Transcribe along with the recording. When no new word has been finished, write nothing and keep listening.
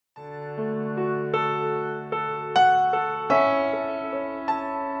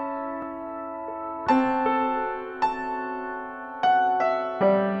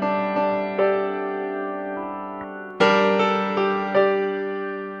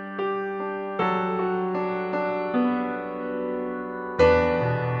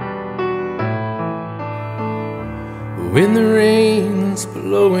when the rain's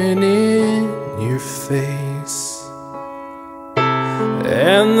blowing in your face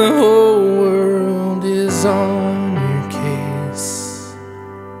and the whole world is on your case,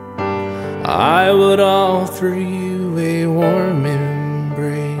 I would offer you a warm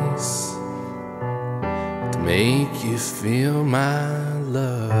embrace to make you feel my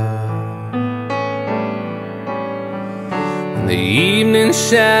love. When the evening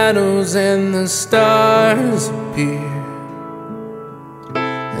shadows and the stars appear,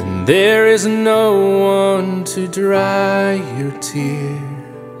 and there is no one to dry your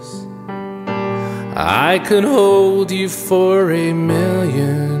tears, I could hold you for a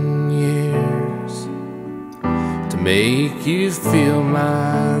million years to make you feel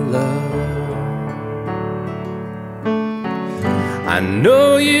my love. I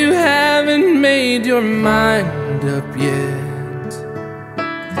know you haven't made your mind up yet,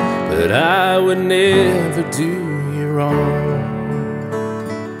 but I would never do you wrong.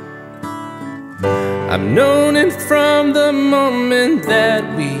 I've known it from the moment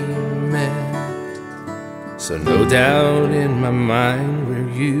that we met, so no doubt in my mind where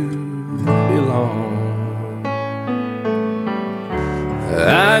you belong.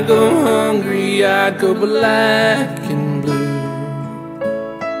 I go hungry, I go black and blue,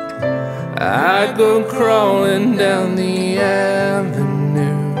 I go crawling down the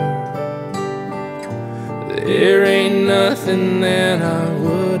avenue. There ain't nothing that I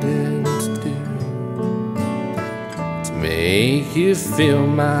wouldn't do to make you feel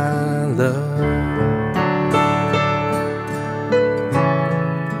my love.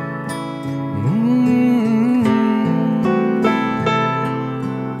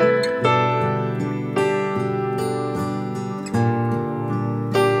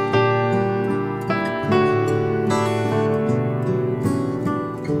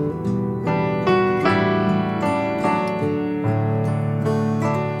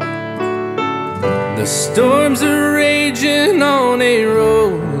 The storms are raging on a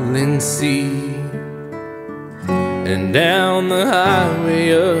rolling sea, and down the highway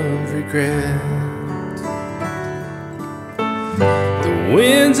of regret, the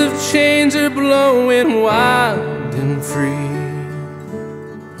winds of change are blowing wild and free.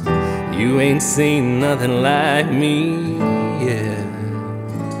 You ain't seen nothing like me yet.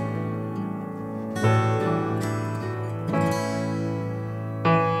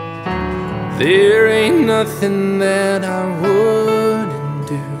 There ain't nothing that I wouldn't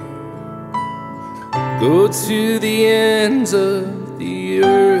do. Go to the ends of the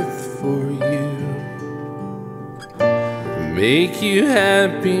earth for you. Make you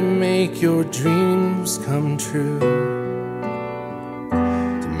happy, make your dreams come true.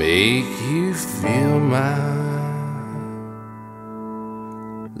 To make you feel my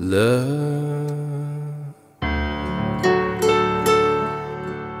love.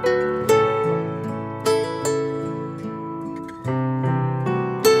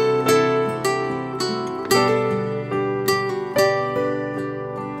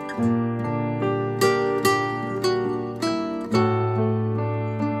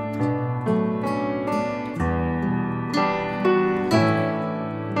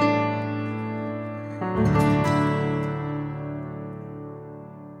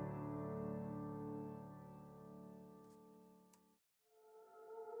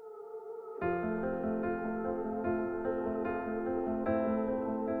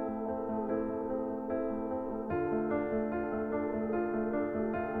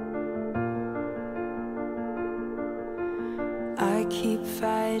 I keep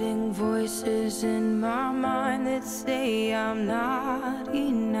fighting voices in my mind that say I'm not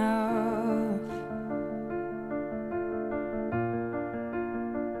enough.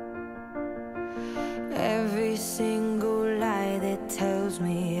 Every single lie that tells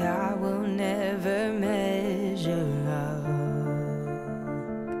me I will never measure up.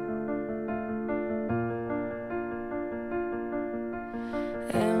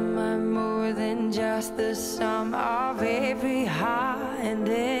 Am I more than just the sum of every high and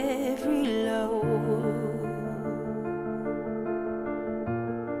every low?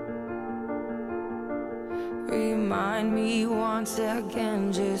 Remind me once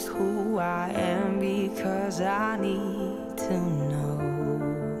again just who I am, because I need to know.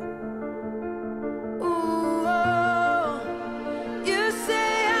 Ooh, oh, you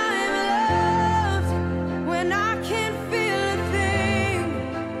say I'm loved when I can't feel a thing.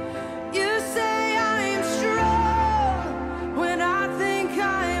 You say I'm strong when I think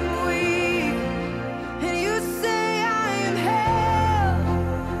I'm weak. And you say I'm held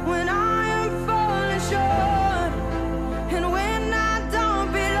when I am falling short. And when I don't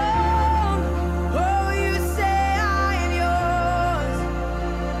belong, oh, you say I'm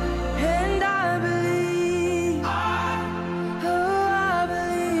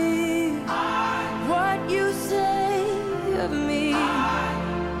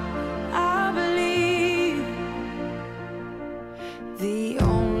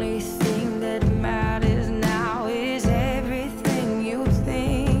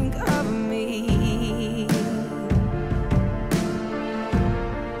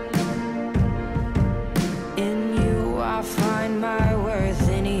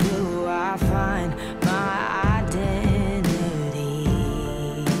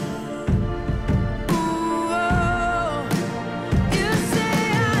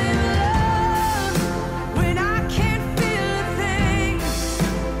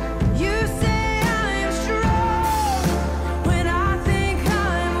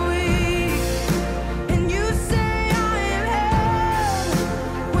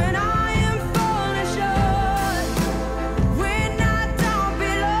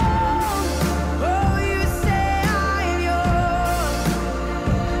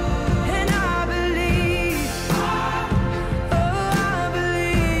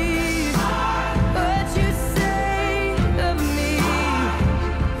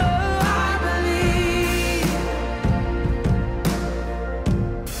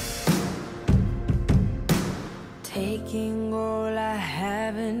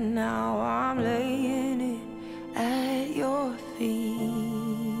and now I'm laying it at your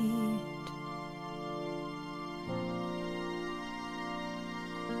feet.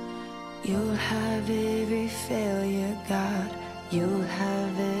 You'll have every failure, God. You'll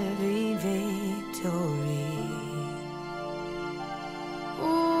have every victory.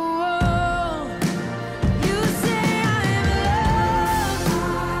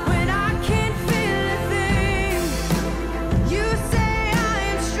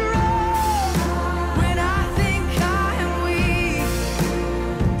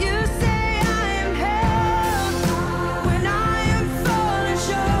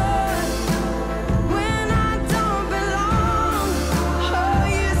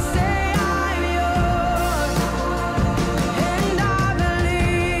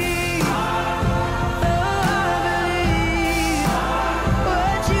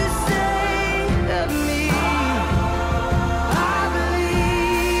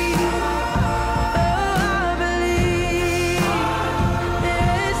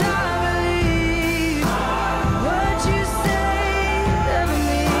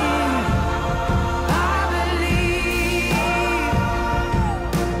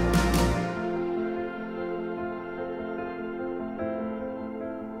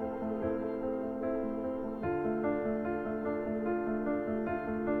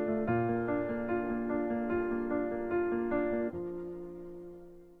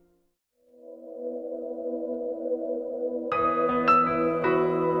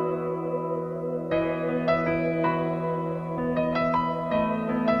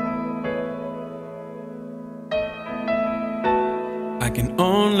 I can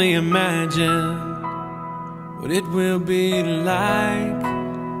only imagine what it will be like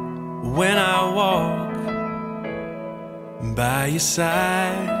when I walk by your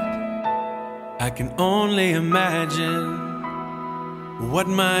side. I can only imagine what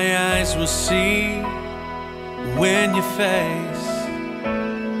my eyes will see when your face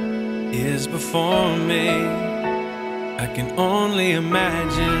is before me. I can only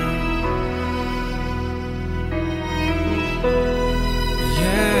imagine.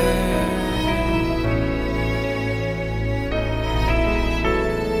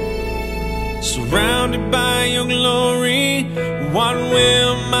 Surrounded by your glory, what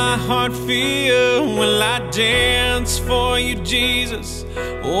will my heart feel? Will I dance for you, Jesus?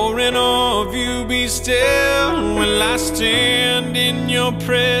 Or in awe of you be still? Will I stand in your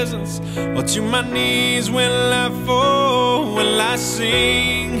presence? Or to my knees will I fall? Will I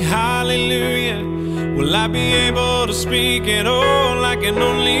sing hallelujah? Will I be able to speak at all? I can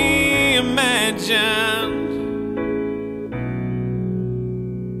only imagine.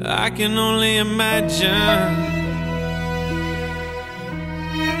 I can only imagine.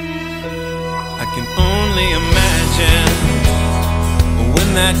 I can only imagine when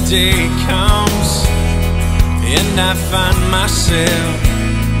that day comes and I find myself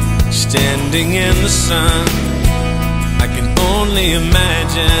standing in the sun. I can only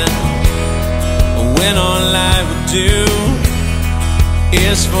imagine when all I would do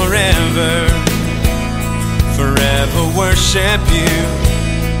is forever, forever worship you.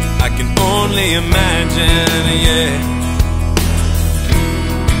 I can only imagine, yeah.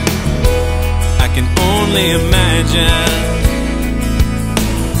 I can only imagine.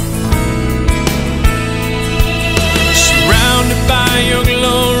 Surrounded by your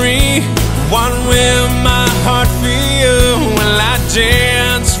glory, what will my heart feel? Will I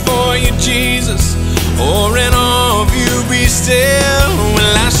dance for you, Jesus? Or in awe of you be still?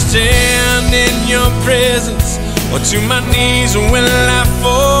 Will I stand in your presence? Or to my knees will I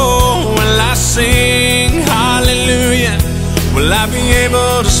fall? Will I sing hallelujah? Will I be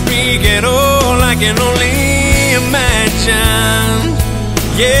able to speak at all? I can only imagine.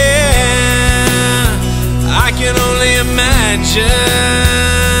 Yeah, I can only imagine.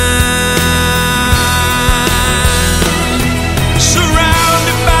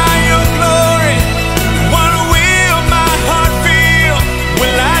 Surrounded by your glory, what will my heart feel?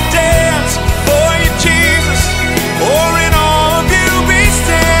 Will I dance for you, Jesus? Or in awe of you be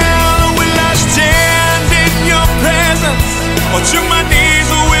still? Will I stand in your presence? Or to my knees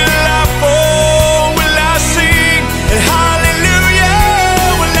will I fall? Will I sing hallelujah?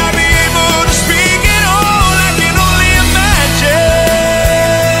 Will I be able to speak at all? I can only imagine.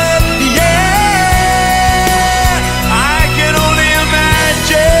 Yeah, I can only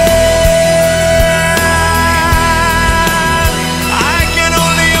imagine. I can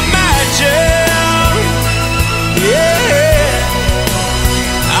only imagine. Yeah,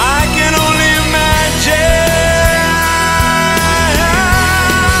 I can only imagine.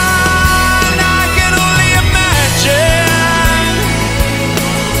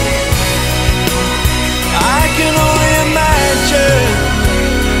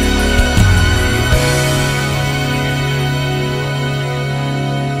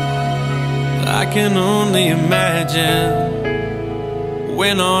 I can only imagine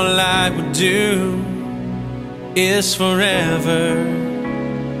when all I would do is forever,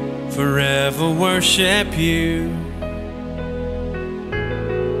 forever worship you.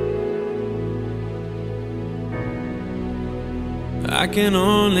 I can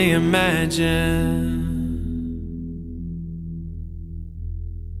only imagine.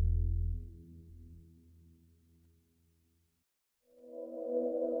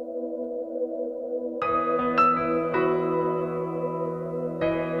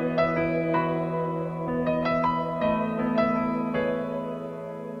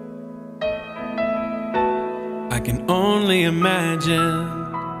 I can only imagine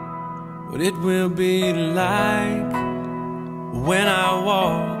what it will be like when I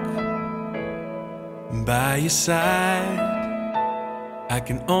walk by your side. I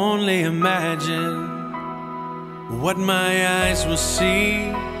can only imagine what my eyes will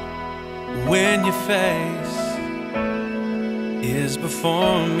see when your face is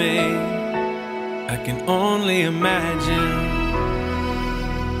before me. I can only imagine.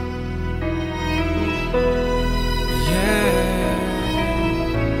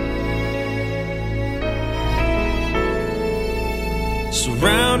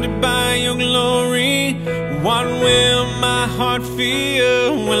 Surrounded by your glory, what will my heart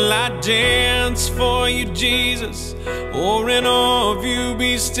feel? Will I dance for you, Jesus? Or in awe of you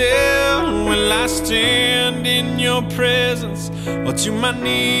be still? Will I stand in your presence? Or to my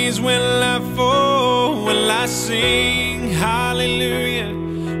knees will I fall? Will I sing hallelujah?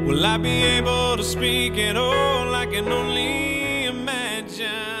 Will I be able to speak at all? I can only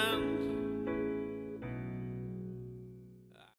imagine.